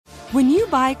When you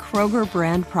buy Kroger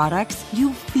brand products,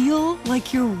 you feel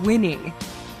like you're winning.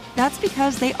 That's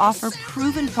because they offer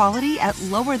proven quality at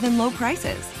lower than low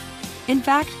prices. In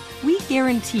fact, we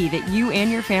guarantee that you and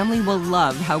your family will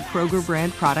love how Kroger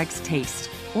brand products taste,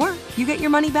 or you get your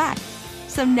money back.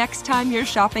 So next time you're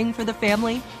shopping for the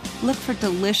family, look for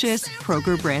delicious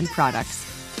Kroger brand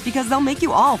products, because they'll make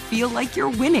you all feel like you're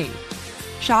winning.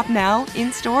 Shop now,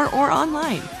 in-store, or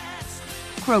online.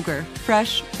 Kroger,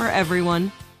 fresh for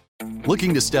everyone.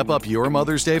 Looking to step up your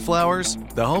Mother's Day flowers?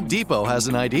 The Home Depot has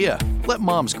an idea. Let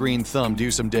Mom's green thumb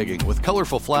do some digging with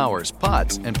colorful flowers,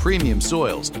 pots, and premium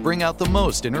soils to bring out the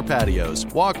most in her patios,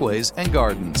 walkways, and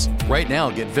gardens. Right now,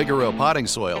 get Vigoro potting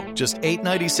soil, just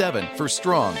 $8.97 for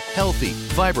strong, healthy,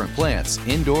 vibrant plants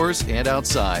indoors and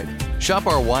outside. Shop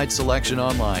our wide selection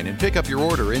online and pick up your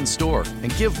order in-store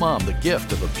and give Mom the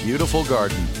gift of a beautiful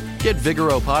garden. Get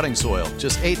Vigoro potting soil,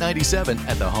 just $8.97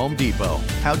 at the Home Depot.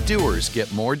 How doers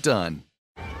get more done.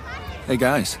 Hey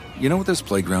guys, you know what this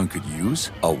playground could use?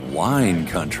 A wine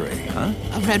country, huh?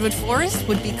 A redwood forest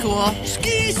would be cool.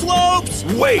 Ski slopes!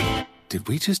 Wait! Did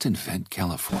we just invent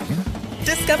California?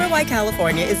 Discover why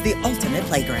California is the ultimate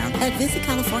playground at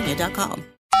visitcalifornia.com.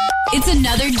 It's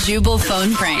another Jubal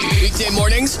phone prank. Weekday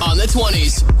mornings on the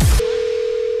 20s.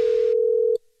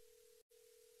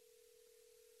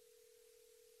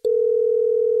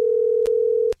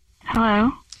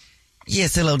 Hello?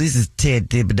 Yes, hello. This is Ted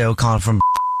Thibodeau calling from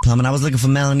Plumber. I was looking for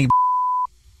Melanie.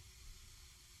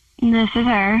 This is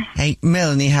her. Hey,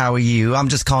 Melanie, how are you? I'm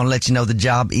just calling to let you know the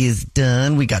job is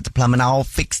done. We got the plumbing all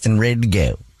fixed and ready to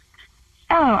go.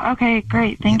 Oh, okay,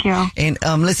 great. Thank you. And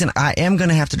listen, I am going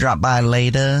to have to drop by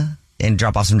later and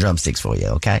drop off some drumsticks for you,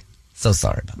 okay? So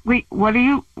sorry about it. Wait, what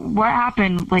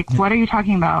happened? Like, what are you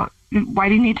talking about? Why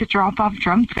do you need to drop off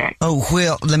drumsticks? Oh,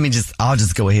 well, I'll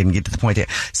just go ahead and get to the point here.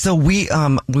 So we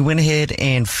went ahead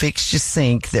and fixed your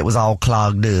sink that was all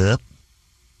clogged up.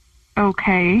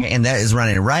 Okay. And that is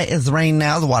running right as the rain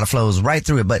now. The water flows right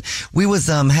through it. But we was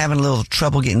having a little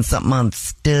trouble getting something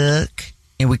unstuck.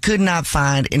 And we could not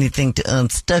find anything to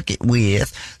unstuck it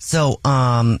with. So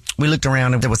we looked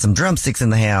around and there were some drumsticks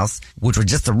in the house, which were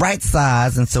just the right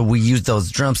size. And so we used those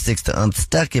drumsticks to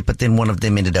unstuck it. But then one of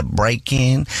them ended up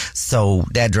breaking. So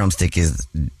that drumstick is,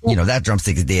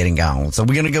 dead and gone. So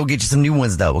we're going to go get you some new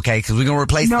ones, though, okay? Because we're going to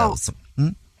replace those.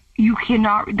 You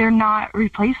cannot, they're not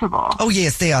replaceable. Oh,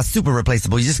 yes, they are super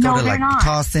replaceable. You just go to,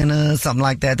 Guitar Center, something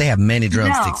like that. They have many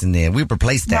drumsticks in there. We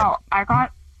replaced that.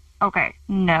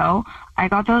 No, I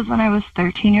got those when I was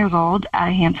 13 years old at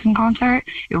a Hanson concert.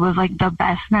 It was like the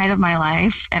best night of my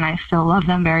life, and I still love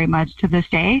them very much to this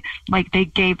day. Like, they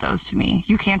gave those to me.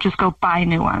 You can't just go buy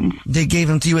new ones. They gave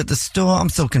them to you at the store? I'm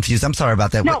so confused. I'm sorry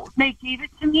about that. No, they gave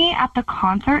it to me at the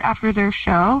concert after their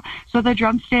show. So the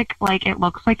drumstick, it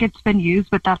looks like it's been used,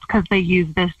 but that's because they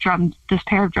used this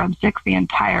pair of drumsticks the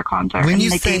entire concert. When you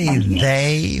say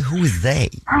they, who is they?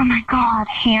 Oh my God,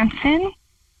 Hanson?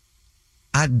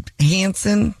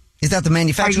 Hanson? Is that the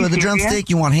manufacturer of the drumstick?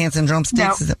 You want Hanson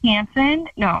drumsticks?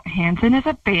 No, Hanson is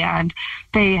a band.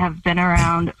 They have been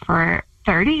around for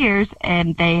 30 years,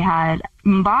 and they had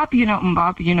Mbop, you know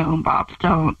Mbop.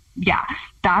 So, yeah,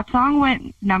 that song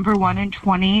went number 1 in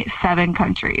 27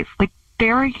 countries.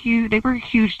 They were a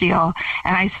huge deal,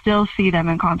 and I still see them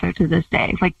in concert to this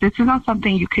day. This is not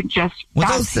something you could just,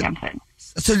 that's Hanson.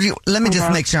 So let me just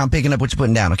make sure I'm picking up what you're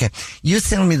putting down, okay? You're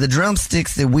telling me the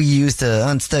drumsticks that we used to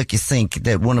unstuck your sink,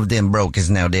 that one of them broke, is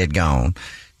now dead gone.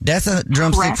 That's a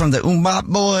drumstick from the Mbop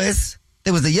Boys.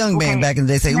 There was a young band back in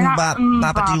the day say Mbop,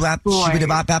 bop-a-doo-bop,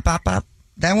 shibbity-bop-bop-bop-bop.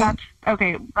 That one?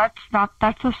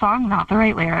 That's the song, not the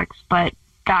right lyrics, but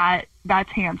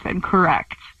that's Hanson,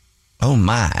 correct. Oh,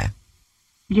 my.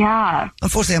 Yeah.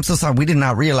 Unfortunately, I'm so sorry. We did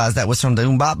not realize that was from the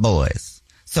Mbop Boys.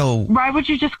 So why would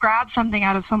you just grab something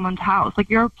out of someone's house?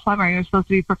 You're a plumber. You're supposed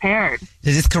to be prepared.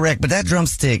 It is correct, but that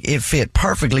drumstick, it fit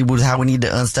perfectly with how we need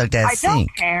to unstuck that sink. I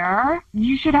don't care.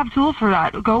 You should have tools for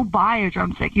that. Go buy a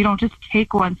drumstick. You don't just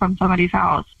take one from somebody's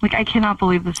house. I cannot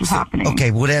believe this is happening.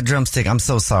 Okay, well, that drumstick, I'm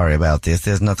so sorry about this.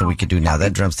 There's nothing we can do now.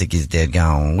 That drumstick is dead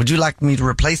gone. Would you like me to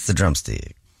replace the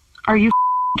drumstick? Are you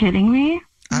kidding me?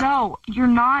 No, you're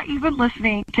not even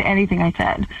listening to anything I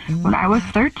said. When I was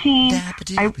 13,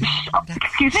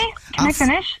 excuse me? Can I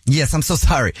finish? Yes, I'm so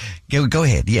sorry. Go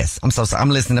ahead. Yes, I'm so sorry. I'm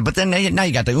listening. But then now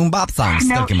you got the Mbop song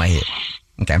stuck in my head.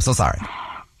 Okay, I'm so sorry.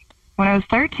 When I was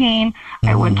 13,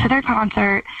 I went to their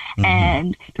concert,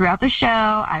 and throughout the show,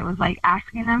 I was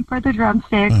asking them for the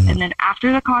drumsticks. And then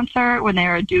after the concert, when they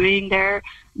were doing their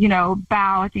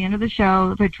bow at the end of the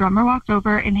show. The drummer walked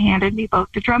over and handed me both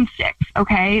the drumsticks,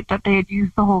 okay, that they had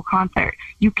used the whole concert.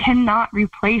 You cannot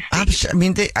replace these.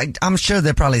 I'm sure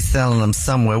they're probably selling them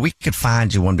somewhere. We could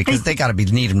find you one because they got to be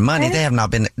needing money. They have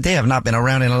not been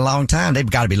around in a long time. They've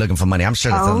got to be looking for money. I'm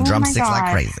sure they're selling drumsticks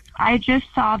like crazy. I just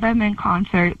saw them in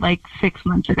concert like 6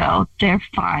 months ago. They're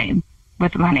fine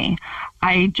with money.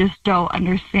 I just don't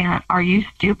understand. Are you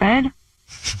stupid?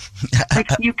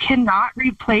 You cannot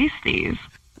replace these.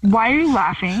 Why are you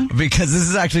laughing? Because this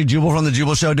is actually Jubal from the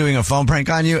Jubal Show doing a phone prank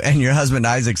on you, and your husband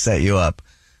Isaac set you up.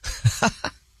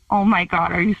 Oh my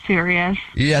God, are you serious?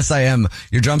 Yes, I am.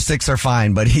 Your drumsticks are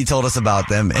fine, but he told us about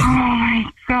them. Oh my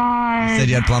God. He said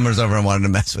you had plumbers over and wanted to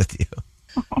mess with you.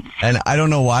 And I don't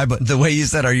know why, but the way you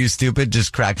said, "Are you stupid?"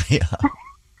 just cracked me up.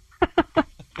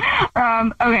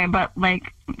 Okay, but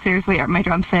seriously, are my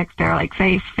drumsticks, they're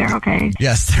safe? They're okay?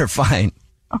 Yes, they're fine.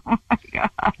 Oh my God.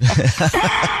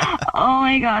 Oh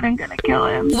my God, I'm gonna kill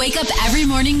him. Wake up every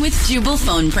morning with Jubal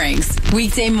phone pranks.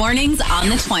 Weekday mornings on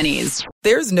the 20s.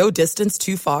 There's no distance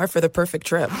too far for the perfect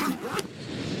trip.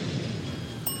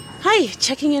 Hi,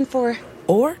 checking in for...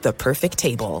 Or the perfect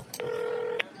table.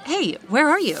 Hey, where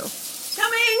are you?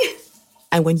 Coming!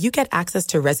 And when you get access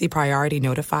to Resi Priority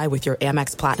Notify with your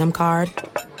Amex Platinum card...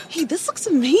 Hey, this looks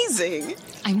amazing.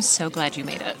 I'm so glad you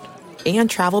made it. And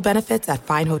travel benefits at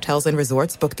fine hotels and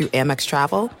resorts booked through Amex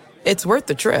Travel, it's worth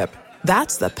the trip.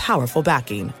 That's the powerful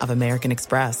backing of American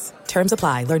Express. Terms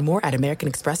apply. Learn more at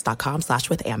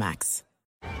americanexpress.com/withAmex.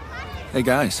 Hey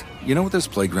guys, you know what this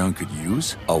playground could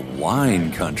use? A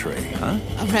wine country, huh?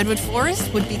 A redwood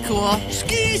forest would be cool.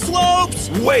 Ski slopes!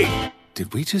 Wait!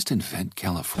 Did we just invent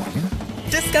California?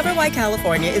 Discover why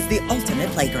California is the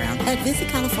ultimate playground at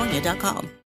visitcalifornia.com.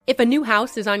 If a new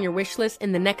house is on your wish list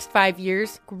in the next 5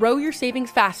 years, grow your savings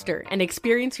faster and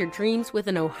experience your dreams with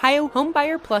an Ohio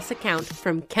Homebuyer Plus account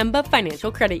from Kemba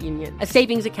Financial Credit Union. A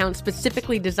savings account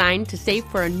specifically designed to save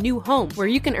for a new home where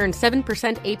you can earn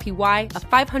 7% APY, a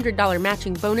 $500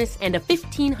 matching bonus, and a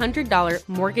 $1,500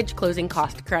 mortgage closing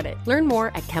cost credit. Learn more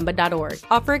at Kemba.org.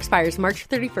 Offer expires March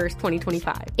 31st,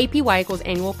 2025. APY equals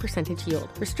annual percentage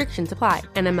yield. Restrictions apply.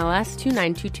 NMLS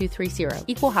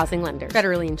 292230. Equal housing lender.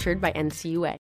 Federally insured by NCUA.